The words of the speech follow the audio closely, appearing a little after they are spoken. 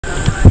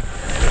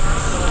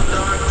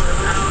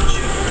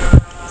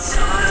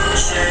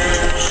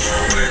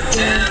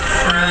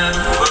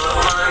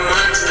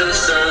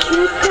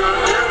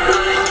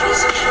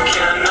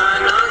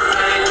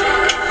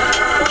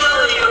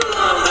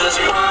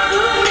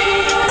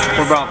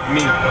brought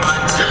me.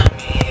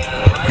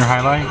 Your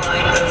highlight?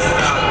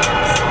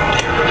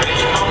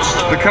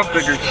 Look how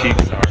big her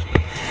cheeks are.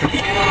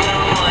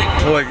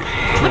 Look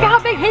at how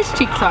big his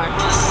cheeks are.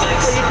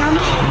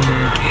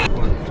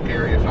 One of the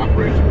scariest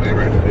operations they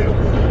ever had to do.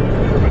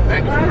 But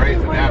thanks to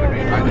Grey's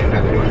Anatomy, I didn't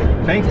have to do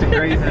it. Thanks to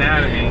Grey's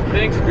Anatomy.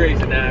 Thanks,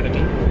 Grey's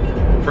Anatomy.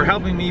 For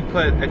helping me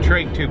put a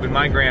trach tube in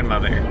my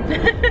grandmother.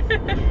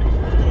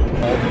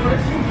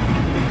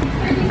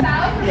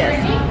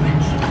 Yes.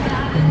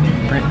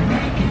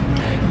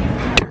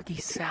 Turkey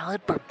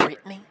salad for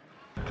Brittany.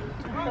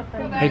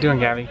 How you doing,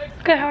 Gabby?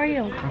 Good, how are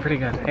you? I'm pretty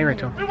good. Hey,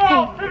 Rachel.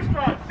 Hey.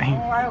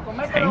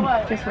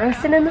 Hey. Just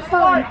roasting in the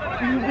sun.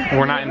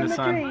 We're not in the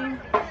sun.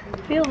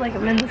 Feels like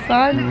I'm in the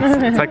sun.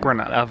 It's like we're in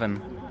an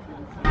oven.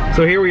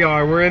 So here we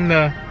are. We're in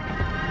the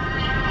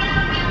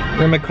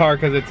car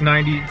because it's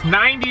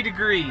 90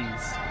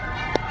 degrees.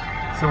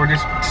 So we're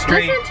just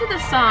straight. Listen to the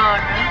song.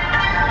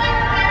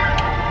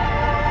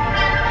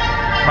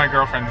 My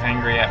girlfriend's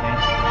angry at me.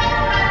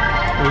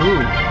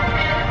 Ooh.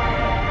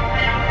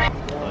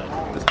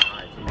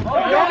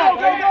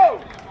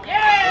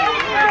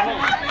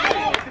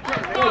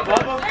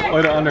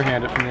 Way to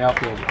underhand it from the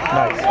outfield.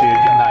 Nice, dude.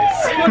 Nice.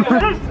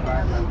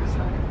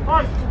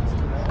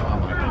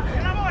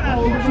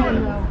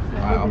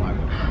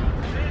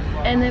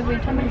 And every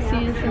time I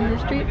see us in the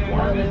street,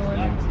 all they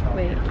want to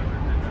wait.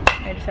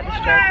 I just had a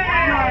stroke.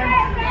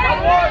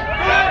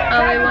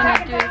 All they want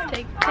to do is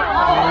take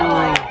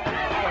pictures.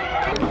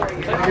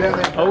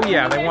 Oh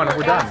yeah, they won it.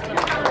 We're done.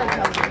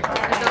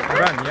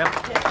 We're done, yep.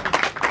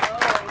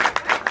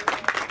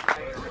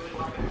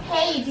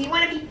 Hey, do you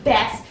want to be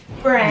best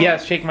friends?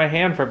 Yes, shake my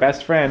hand for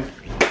best friend.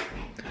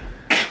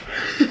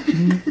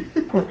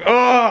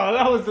 Oh,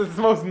 that was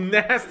the most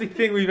nasty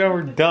thing we've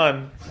ever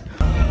done.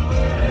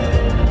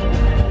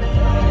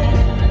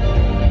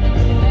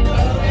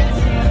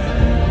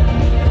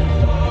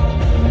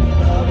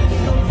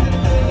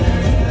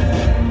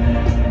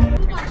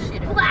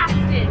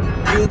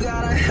 You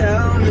gotta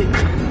help me,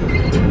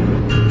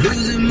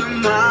 losing my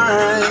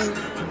mind.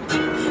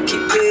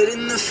 Keep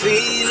getting the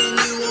feeling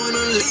you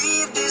wanna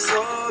leave this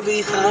all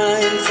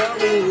behind. Thought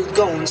we were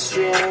going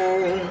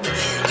strong,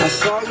 I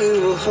thought we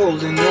were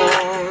holding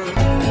on.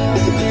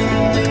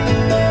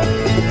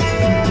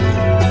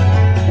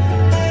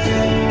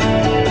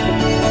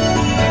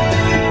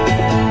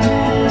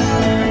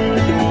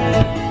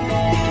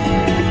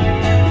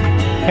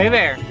 Hey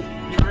there.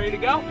 Ready to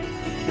go?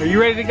 Are you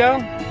ready to go?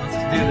 Let's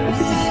do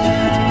this.